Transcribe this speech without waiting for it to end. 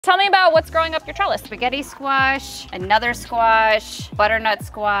Tell me about what's growing up your trellis. Spaghetti squash, another squash, butternut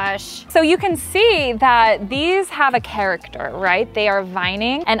squash. So you can see that these have a character, right? They are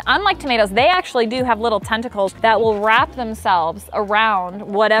vining, and unlike tomatoes, they actually do have little tentacles that will wrap themselves around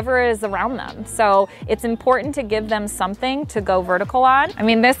whatever is around them. So it's important to give them something to go vertical on. I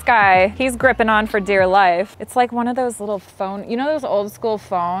mean, this guy, he's gripping on for dear life. It's like one of those little phone, you know those old school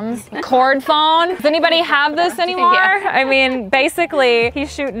phones? Cord phone? Does anybody have this anymore? Yeah. I mean, basically,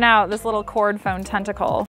 he's shooting out this little cord phone tentacle.